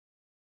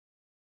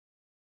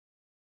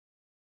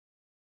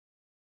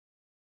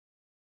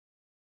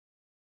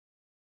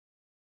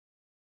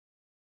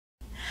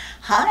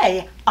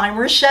Hi, I'm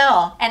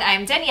Rochelle. And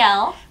I'm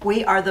Danielle.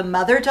 We are the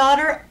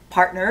mother-daughter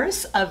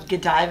partners of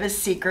Godiva's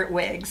Secret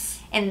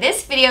Wigs. In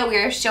this video, we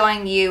are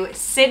showing you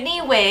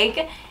Sydney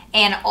wig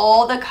and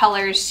all the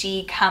colors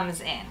she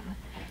comes in.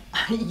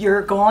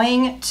 You're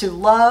going to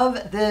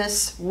love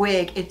this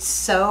wig. It's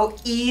so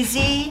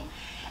easy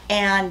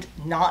and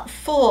not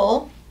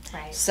full.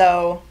 Right.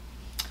 So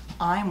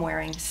I'm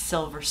wearing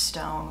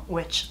Silverstone,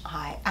 which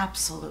I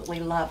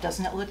absolutely love.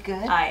 Doesn't it look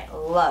good? I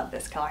love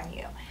this color on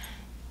you.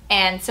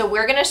 And so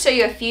we're going to show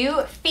you a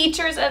few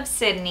features of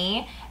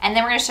Sydney, and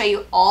then we're going to show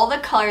you all the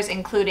colors,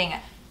 including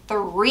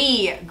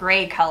 3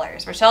 gray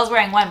colors. Rochelle's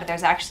wearing 1, but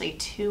there's actually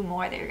 2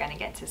 more that you're going to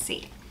get to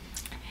see.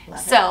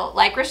 So,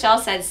 like Rochelle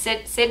said,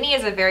 Sydney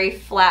is a very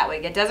flat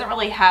wig. It doesn't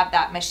really have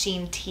that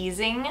machine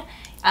teasing,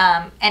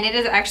 and it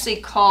is actually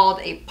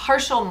called a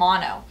partial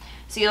mono.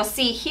 So you'll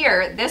see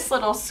here, this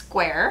little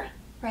square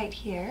right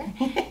here,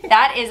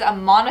 that is a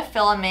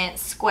monofilament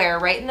square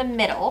right in the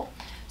middle.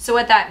 So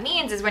what that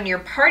means is when you're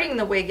parting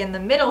the wig in the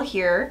middle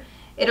here,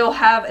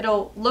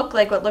 it'll look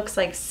like what looks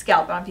like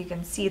scalp. I don't know if you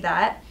can see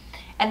that.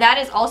 And that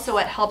is also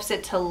what helps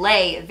it to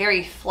lay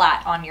very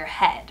flat on your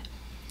head.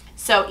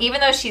 So even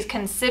though she's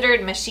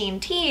considered machine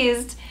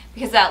teased,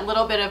 because that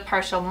little bit of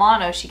partial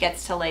mono, she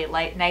gets to lay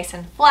nice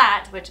and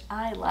flat, which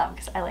I love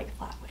because I like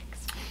flat wigs.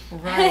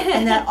 Right,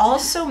 and that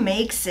also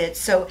makes it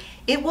so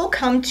it will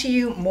come to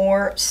you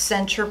more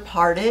center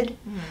parted,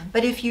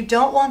 but if you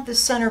don't want the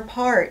center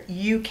part,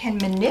 you can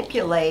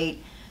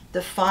manipulate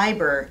the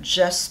fiber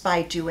just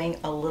by doing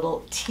a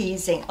little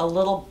teasing, a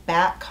little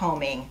back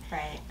combing,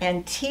 Right.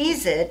 and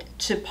tease it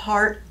to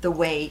part the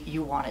way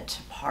you want it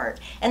to part.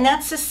 And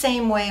that's the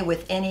same way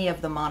with any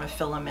of the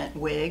monofilament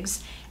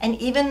wigs and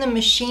even the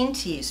machine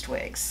teased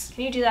wigs.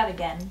 Can you do that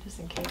again, just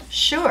in case?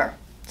 Sure.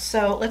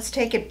 So let's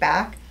take it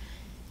back.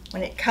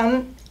 When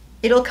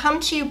it'll come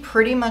to you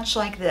pretty much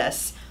like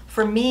this.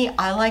 For me,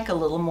 I like a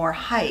little more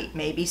height.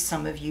 Maybe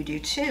some of you do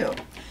too.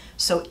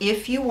 So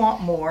if you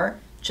want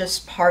more,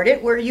 just part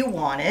it where you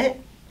want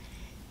it.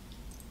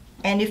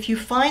 And if you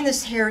find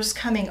this hair is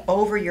coming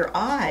over your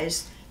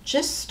eyes,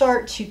 just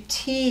start to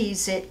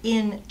tease it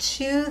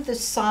into the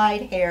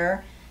side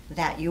hair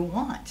that you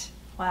want.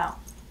 Wow.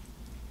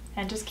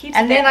 And just keep.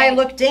 And then I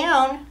look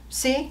down,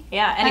 see?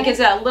 Yeah, and it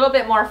gives it a little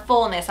bit more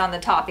fullness on the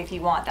top if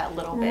you want that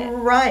little bit.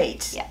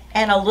 Right. Yeah.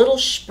 And a little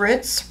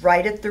spritz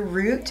right at the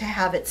root to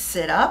have it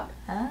sit up.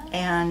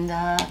 And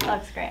That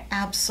looks great.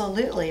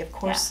 absolutely, of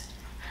course,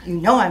 you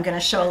know I'm going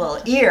to show a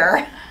little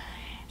ear.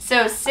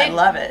 So I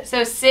love it.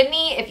 So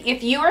Sydney,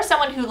 if you are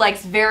someone who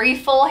likes very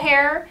full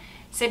hair,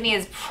 Sydney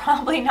is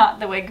probably not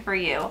the wig for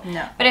you.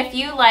 No. But if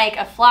you like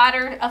a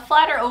flatter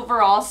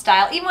overall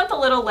style, even with a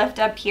little lift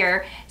up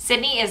here,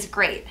 Sydney is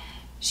great.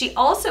 She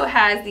also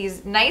has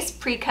these nice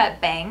pre-cut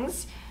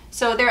bangs.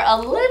 So they're a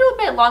little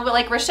bit long, but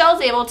like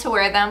Rochelle's able to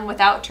wear them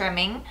without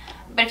trimming.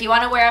 But if you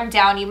want to wear them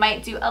down, you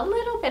might do a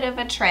little bit of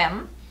a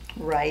trim.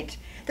 Right.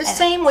 The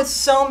same with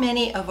so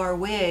many of our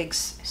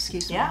wigs.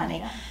 Excuse me, honey.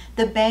 Yeah.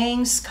 The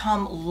bangs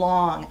come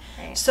long.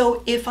 Right.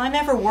 So if I'm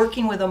ever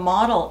working with a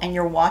model and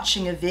you're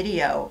watching a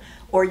video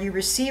or you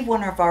receive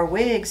one of our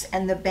wigs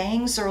and the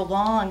bangs are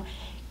long,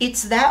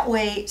 it's that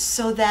way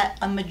so that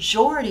a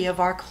majority of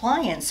our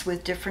clients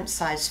with different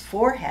size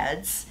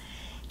foreheads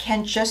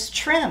can just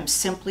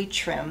simply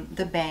trim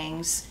the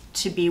bangs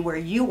to be where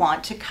you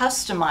want to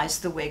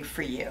customize the wig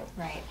for you.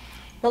 Right.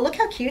 But look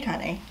how cute,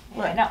 honey.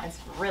 Look. I know, it's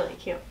really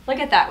cute. Look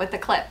at that with the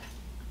clip.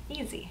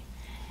 Easy.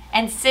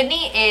 And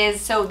Sydney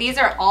is, so these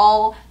are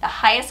all the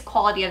highest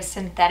quality of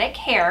synthetic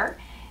hair,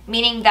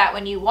 meaning that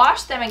when you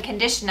wash them and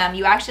condition them,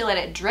 you actually let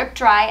it drip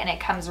dry and it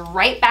comes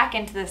right back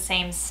into the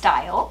same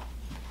style.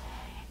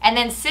 And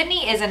then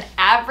Sydney is an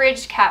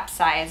average cap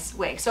size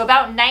wig. So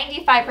about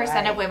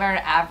 95% of women are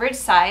an average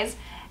size.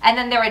 And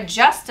then they're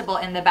adjustable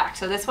in the back.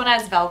 So this one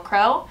has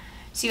Velcro.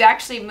 So you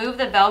actually move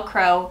the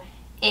Velcro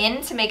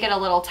in to make it a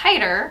little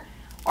tighter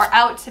or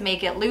out to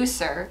make it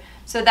looser,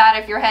 so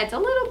that if your head's a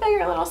little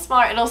bigger, a little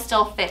smaller, it'll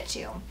still fit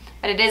you.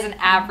 But it is an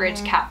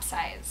average cap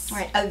size.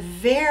 Right, a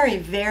very,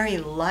 very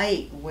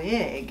light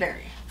wig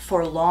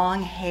for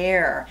long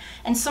hair.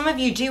 And some of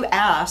you do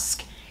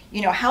ask,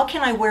 you know, how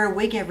can I wear a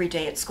wig every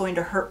day? It's going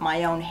to hurt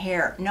my own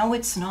hair. No,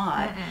 it's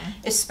not.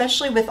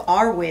 Especially with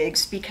our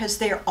wigs, because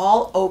they're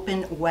all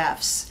open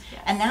wefts.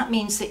 Yes. And that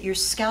means that your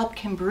scalp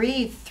can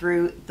breathe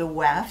through the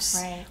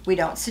wefts. Right. We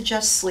don't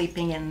suggest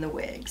sleeping in the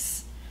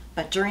wigs.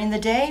 But during the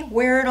day,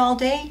 wear it all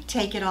day,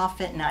 take it off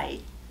at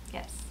night.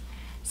 Yes.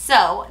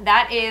 So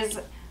that is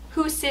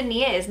who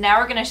Sydney is. Now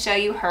we're going to show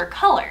you her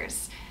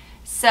colors.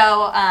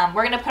 So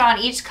we're going to put on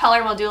each color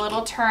and we'll do a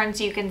little turn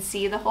so you can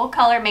see the whole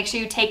color. Make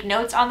sure you take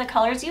notes on the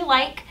colors you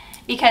like,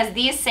 because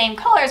these same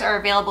colors are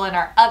available in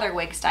our other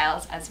wig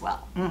styles as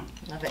well.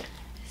 Love it.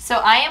 So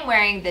I am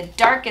wearing the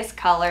darkest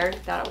color.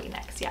 That'll be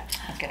next, yeah.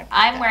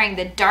 I'm wearing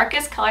the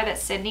darkest color that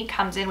Sydney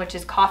comes in, which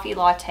is Coffee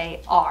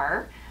Latte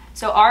R.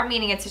 So R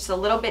meaning it's just a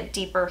little bit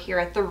deeper here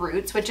at the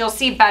roots, which you'll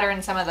see better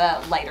in some of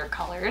the lighter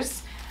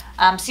colors.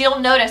 So you'll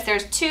notice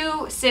there's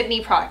 2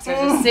 Sydney products.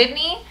 There's a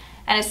Sydney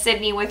and a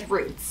Sydney with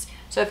roots.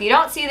 So if you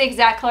don't see the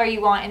exact color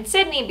you want in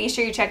Sydney, be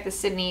sure you check the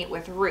Sydney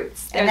with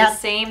roots. They're the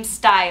same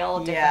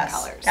style, different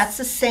colors. That's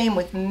the same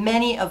with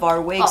many of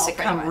our wigs that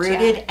come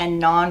rooted and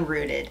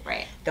non-rooted.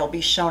 Right. They'll be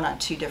shown on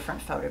 2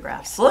 different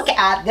photographs. Look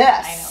at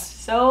this. I know,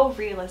 so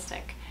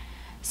realistic.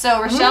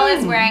 So Rochelle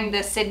is wearing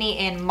the Sydney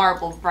in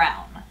marble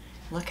brown.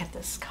 Look at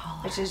this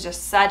color. Which is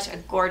just such a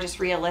gorgeous,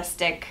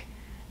 realistic,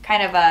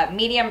 kind of a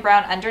medium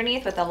brown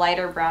underneath with a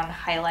lighter brown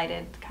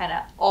highlighted kind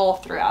of all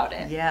throughout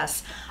it.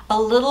 Yes,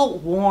 a little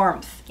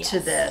warmth to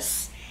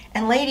this.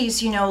 And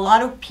ladies, you know, a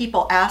lot of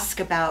people ask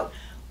about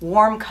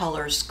warm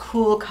colors,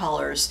 cool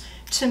colors.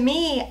 To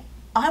me,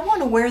 I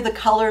want to wear the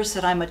colors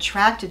that I'm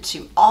attracted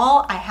to.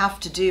 All I have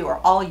to do, or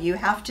all you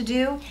have to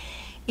do,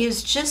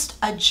 is just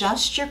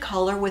adjust your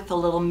color with a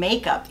little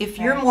makeup. If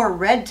you're more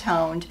red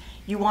toned,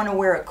 you want to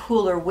wear a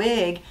cooler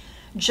wig,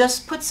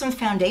 just put some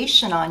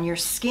foundation on your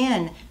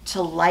skin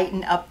to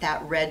lighten up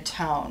that red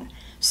tone.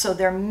 So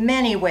there are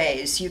many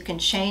ways you can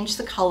change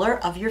the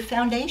color of your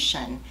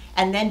foundation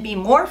and then be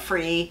more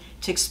free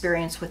to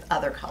experience with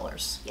other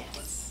colors.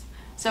 Yes.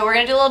 So we're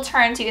going to do a little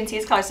turn so you can see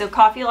his color. So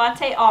Coffee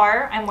Latte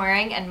R I'm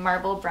wearing, and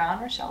Marble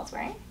Brown Rochelle's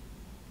wearing.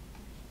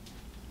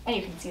 And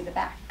you can see the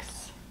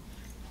backs.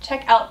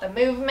 Check out the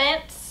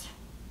movements.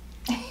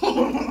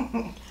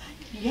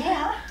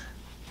 Yeah.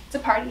 It's a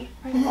party.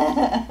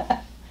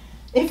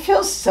 It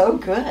feels so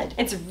good.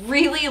 It's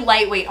really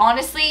lightweight.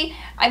 Honestly,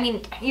 I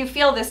mean, you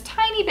feel this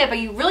tiny bit, but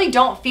you really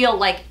don't feel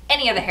like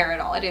any of the hair at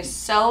all. It is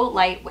so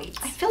lightweight.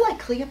 I feel like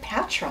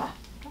Cleopatra.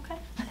 Okay.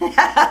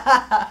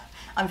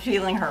 I'm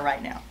feeling her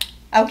right now.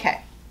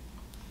 Okay.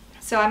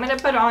 So I'm going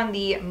to put on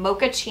the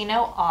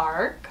Mochaccino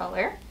R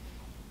color.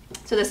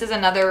 So this is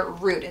another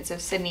root. It's a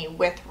Sydney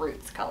with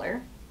roots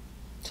color.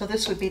 So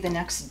this would be the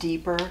next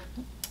deeper.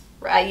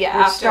 Yeah.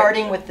 We're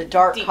starting with the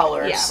dark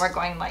colors. Yeah, we're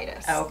going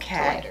lightest. Okay.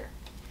 To lighter.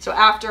 So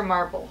after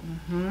marble.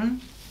 Mm-hmm.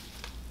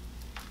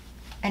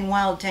 And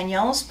while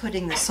Danielle's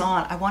putting this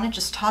on, I want to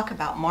just talk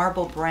about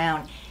marble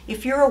brown.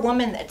 If you're a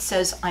woman that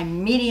says,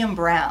 I'm medium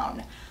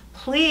brown,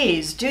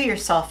 please do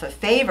yourself a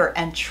favor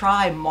and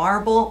try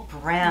marble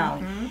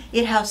brown. Mm-hmm.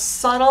 It has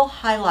subtle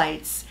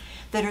highlights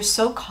that are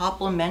so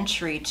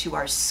complementary to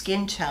our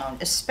skin tone,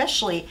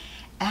 especially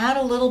add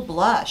a little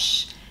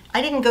blush.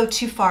 I didn't go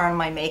too far on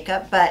my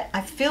makeup, but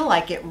I feel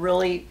like it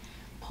really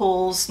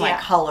pulls my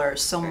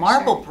colors. So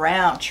marble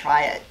brown,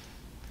 try it.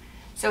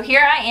 So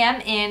here I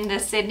am in the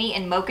Sydney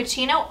in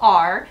Mochaccino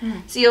R.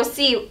 So you'll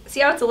see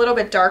how it's a little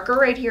bit darker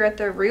right here at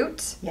the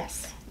root?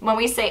 Yes. When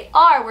we say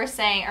R, we're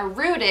saying a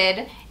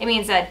rooted. It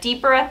means that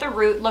deeper at the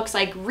root looks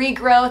like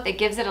regrowth. It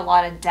gives it a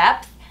lot of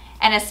depth.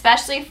 And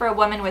especially for a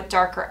woman with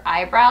darker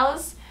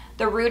eyebrows,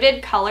 the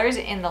rooted colors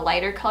in the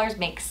lighter colors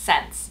make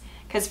sense.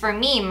 Because for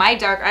me, my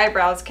dark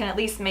eyebrows can at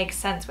least make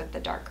sense with the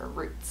darker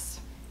roots.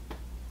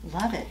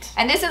 Love it.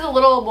 And this is a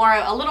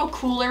little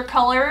cooler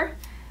color,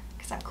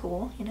 because I'm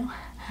cool, you know.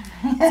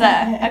 It's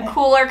a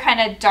cooler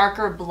kind of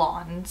darker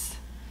blonde.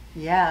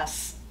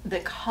 Yes, the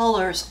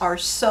colors are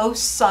so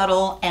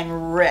subtle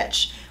and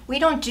rich. We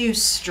don't do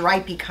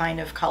stripy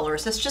kind of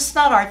colors. It's just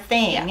not our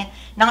thing. Yeah.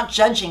 Not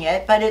judging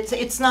it, but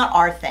it's not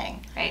our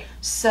thing. Right.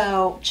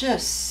 So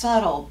just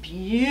subtle,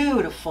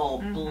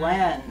 beautiful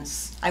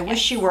blends. I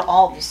wish you were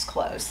all this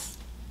close.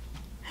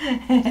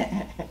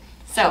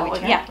 So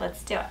yeah,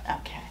 let's do it.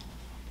 Okay.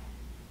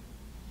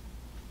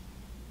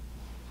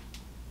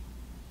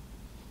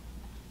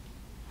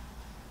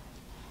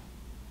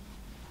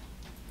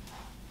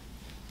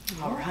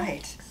 All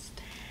right.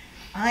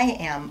 I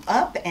am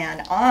up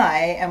and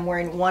I am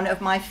wearing one of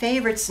my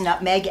favorites,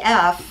 Nutmeg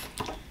F.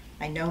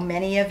 I know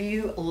many of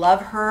you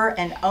love her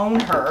and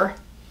own her.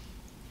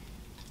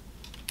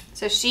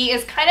 So she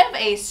is kind of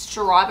a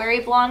strawberry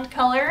blonde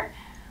color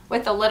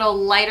with a little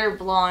lighter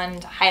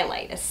blonde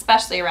highlight,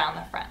 especially around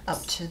the front.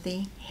 Up to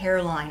the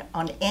hairline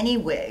on any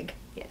wig.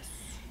 Yes.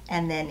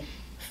 And then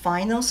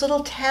find those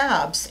little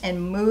tabs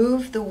and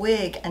move the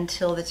wig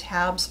until the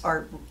tabs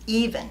are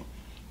even.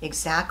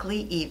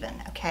 Exactly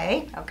even,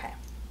 okay? Okay.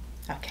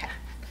 Okay.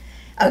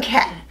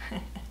 Okay.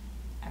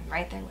 I'm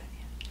right there with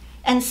you.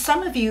 And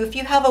some of you, if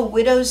you have a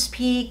widow's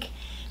peak,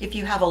 if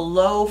you have a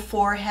low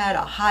forehead,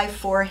 a high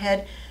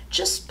forehead,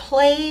 just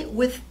play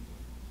with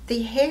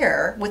the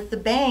hair, with the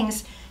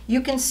bangs.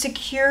 You can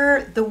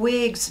secure the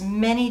wigs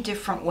many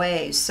different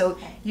ways. So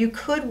you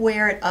could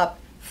wear it up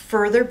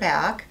further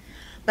back,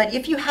 but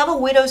if you have a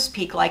widow's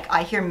peak, like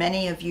I hear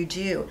many of you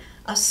do,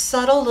 a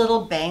subtle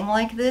little bang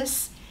like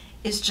this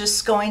is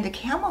just going to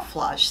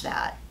camouflage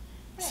that.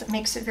 So it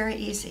makes it very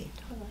easy.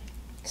 Totally.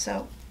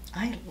 So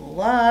I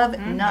love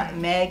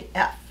Nutmeg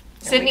F.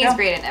 Sydney's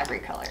great in every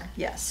color.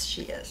 Yes,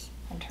 she is.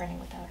 I'm turning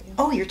without you.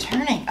 Oh, you're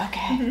turning.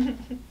 Okay.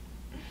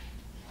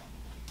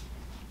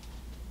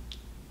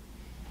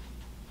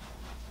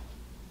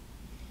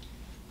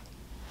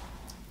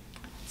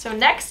 So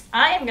next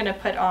I am going to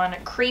put on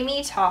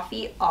Creamy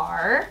Toffee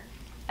R,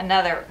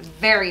 another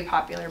very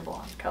popular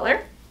blonde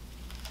color.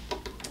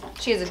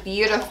 She is a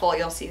beautiful,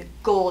 you'll see,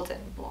 golden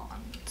blonde.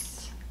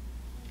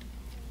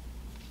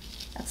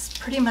 That's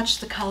pretty much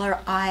the color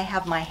I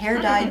have my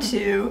hair dyed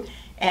to,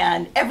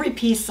 and every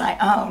piece I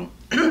own.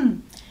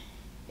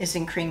 is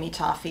in Creamy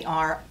Toffee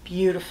R.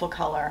 Beautiful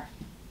color.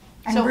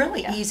 And So,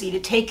 really yeah. easy to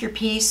take your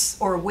piece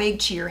or wig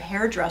to your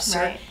hairdresser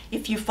Right.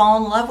 if you fall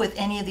in love with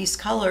any of these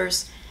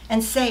colors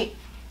and say,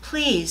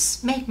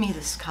 please make me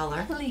this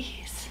color.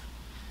 Please.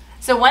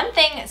 So one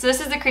thing, so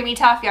this is the Creamy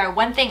Toffee R.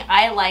 One thing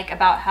I like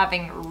about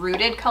having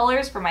rooted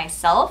colors for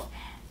myself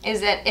is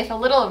that if a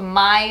little of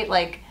my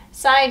like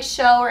side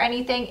show or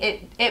anything,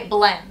 it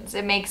blends.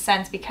 It makes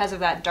sense because of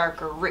that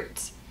darker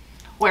root.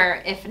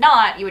 Where if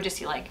not, you would just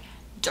see like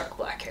dark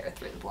black hair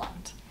through the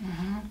blonde.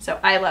 So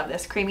I love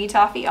this Creamy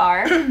Toffee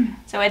R.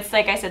 So it's,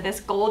 like I said, this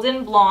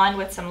golden blonde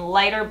with some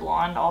lighter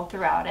blonde all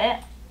throughout it.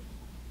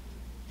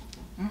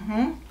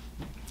 And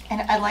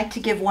I'd like to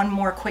give one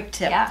more quick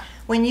tip. Yeah.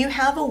 When you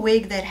have a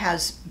wig that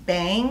has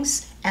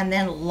bangs and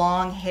then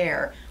long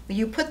hair, when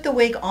you put the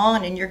wig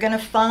on and you're going to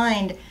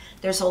find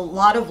there's a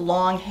lot of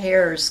long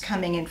hairs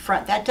coming in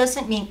front. That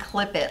doesn't mean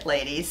clip it,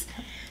 ladies.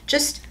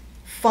 Just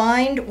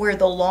find where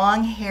the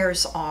long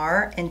hairs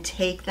are and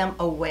take them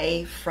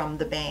away from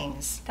the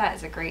bangs That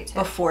is a great tip.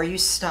 before you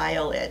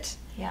style it.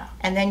 Yeah.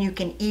 And then you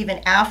can even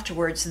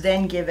afterwards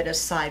then give it a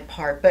side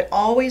part. But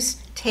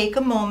always take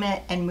a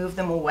moment and move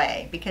them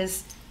away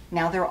because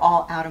now they're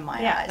all out of my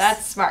eyes.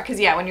 That's smart. Because,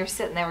 yeah, when you're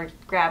sitting there, we're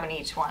grabbing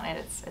each one, and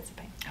it's a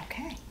pain.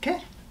 Okay,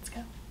 good. Let's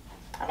go.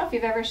 I don't know if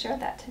you've ever shared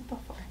that tip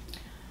before.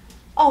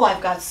 Oh,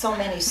 I've got so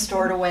many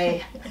stored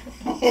away.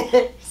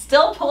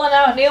 Still pulling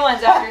out new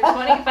ones after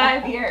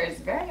 25 years.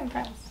 Very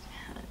impressed.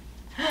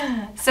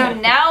 So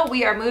now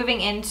we are moving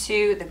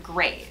into the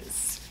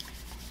grays.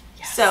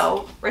 Yes.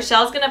 So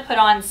Rochelle's going to put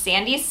on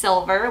Sandy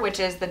Silver, which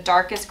is the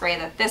darkest gray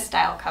that this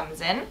style comes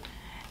in. And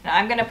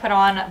I'm going to put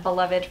on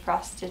Beloved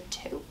Frosted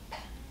Taupe.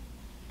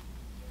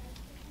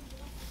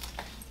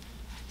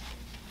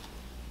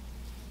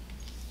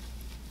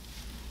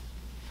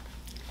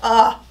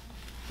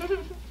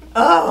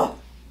 Oh,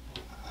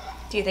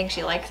 Do you think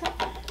she likes it?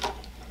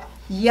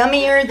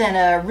 yummier than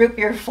a root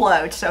beer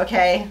float,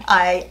 okay?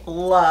 I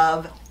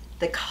love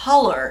the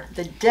color,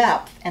 the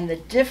depth, and the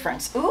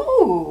difference.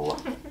 Ooh,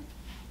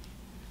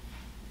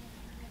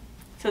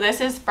 So this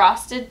is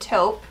Frosted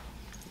Taupe.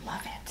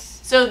 love it.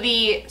 So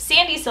the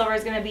Sandy Silver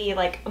is going to be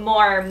like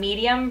more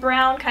medium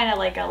brown, kind of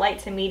like a light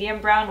to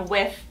medium brown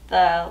with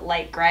the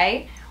light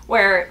gray,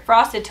 where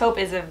Frosted Taupe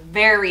is a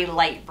very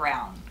light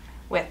brown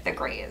with the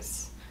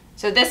grays.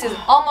 So this is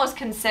almost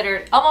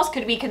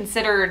could be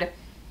considered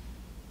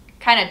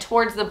kind of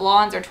towards the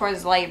blondes or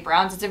towards the light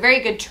browns. It's a very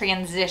good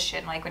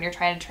transition, like when you're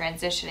trying to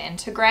transition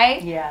into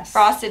gray. Yes.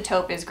 Frosted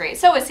Taupe is great.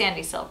 So is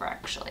Sandy Silver,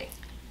 actually.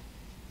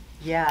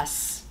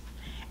 Yes.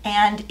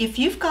 And if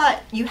you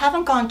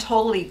haven't gone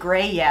totally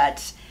gray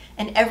yet,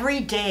 and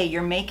every day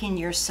you're making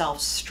yourself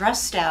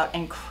stressed out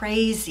and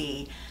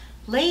crazy,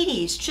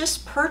 ladies,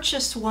 just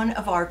purchase one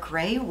of our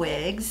gray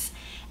wigs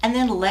and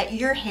then let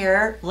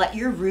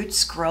your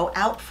roots grow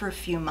out for a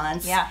few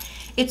months. Yeah.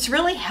 It's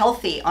really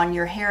healthy on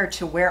your hair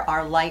to wear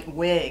our light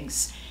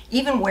wigs.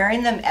 Even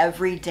wearing them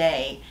every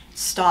day,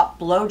 stop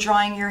blow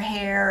drying your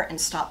hair and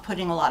stop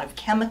putting a lot of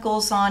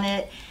chemicals on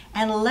it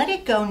and let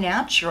it go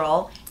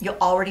natural. You'll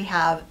already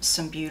have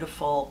some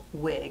beautiful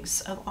wigs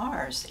of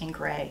ours in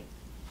gray.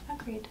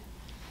 Agreed.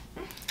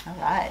 All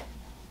right.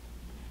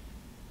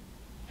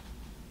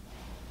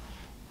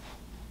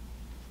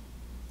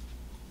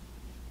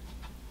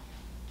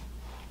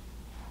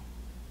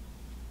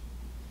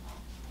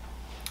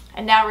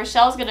 And now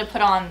Rochelle's going to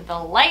put on the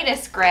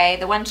lightest gray,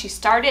 the one she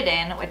started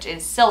in, which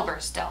is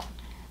Silverstone.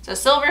 So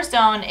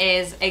Silverstone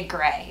is a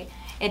gray.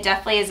 It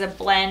definitely is a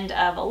blend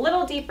of a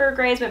little deeper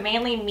grays, but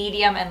mainly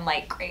medium and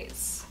light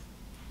grays.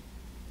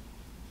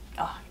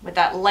 Oh, with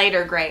that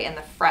lighter gray in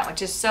the front,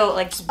 which is so,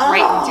 like, just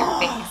brightens your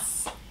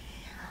face.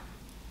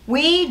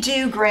 We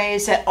do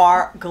grays that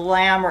are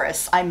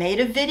glamorous. I made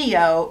a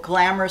video,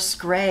 glamorous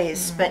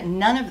grays, but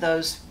none of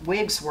those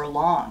wigs were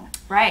long.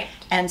 Right.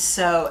 And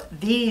so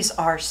these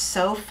are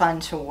so fun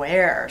to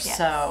wear. Yes.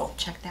 So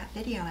check that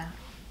video out.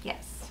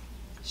 Yes.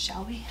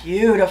 Shall we?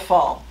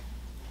 Beautiful.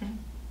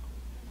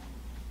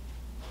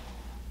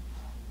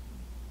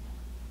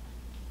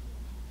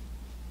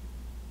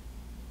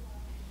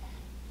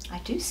 I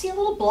do see a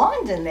little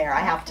blonde in there, I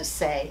have to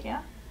say.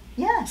 Yeah.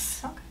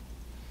 Yes. Okay.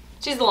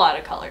 She's a lot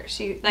of colors.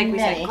 She, like we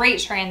Many. said, great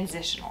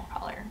transitional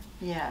color.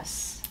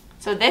 Yes.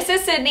 So this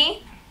is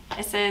Sydney.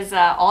 This is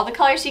all the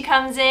colors she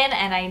comes in,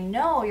 and I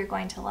know you're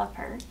going to love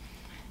her.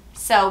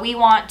 So we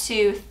want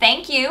to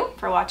thank you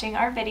for watching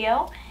our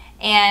video,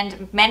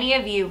 and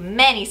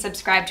many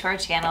subscribe to our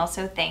channel,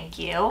 so thank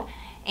you.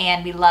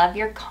 And we love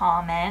your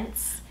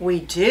comments. We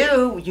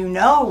do. You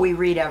know we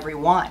read every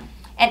one.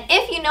 And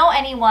if you know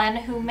anyone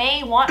who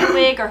may want a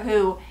wig or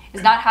who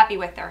is not happy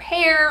with their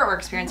hair or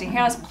experiencing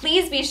hair loss,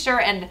 please be sure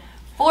and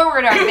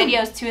forward our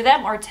videos to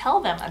them or tell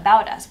them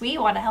about us. We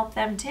want to help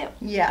them too.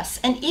 Yes,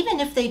 and even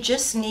if they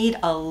just need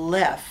a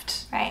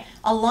lift. Right.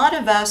 A lot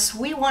of us,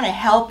 we want to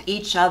help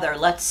each other.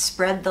 Let's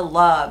spread the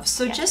love.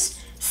 So Yes. just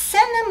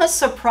send them a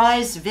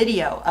surprise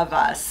video of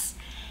us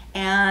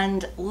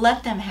and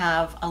let them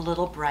have a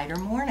little brighter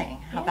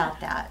morning. How Yeah. about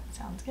that?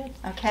 Sounds good.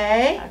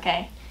 Okay?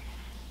 Okay.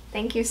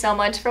 Thank you so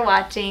much for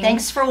watching.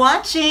 Thanks for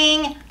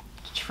watching.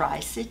 Try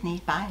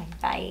Sydney. Bye.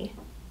 Bye.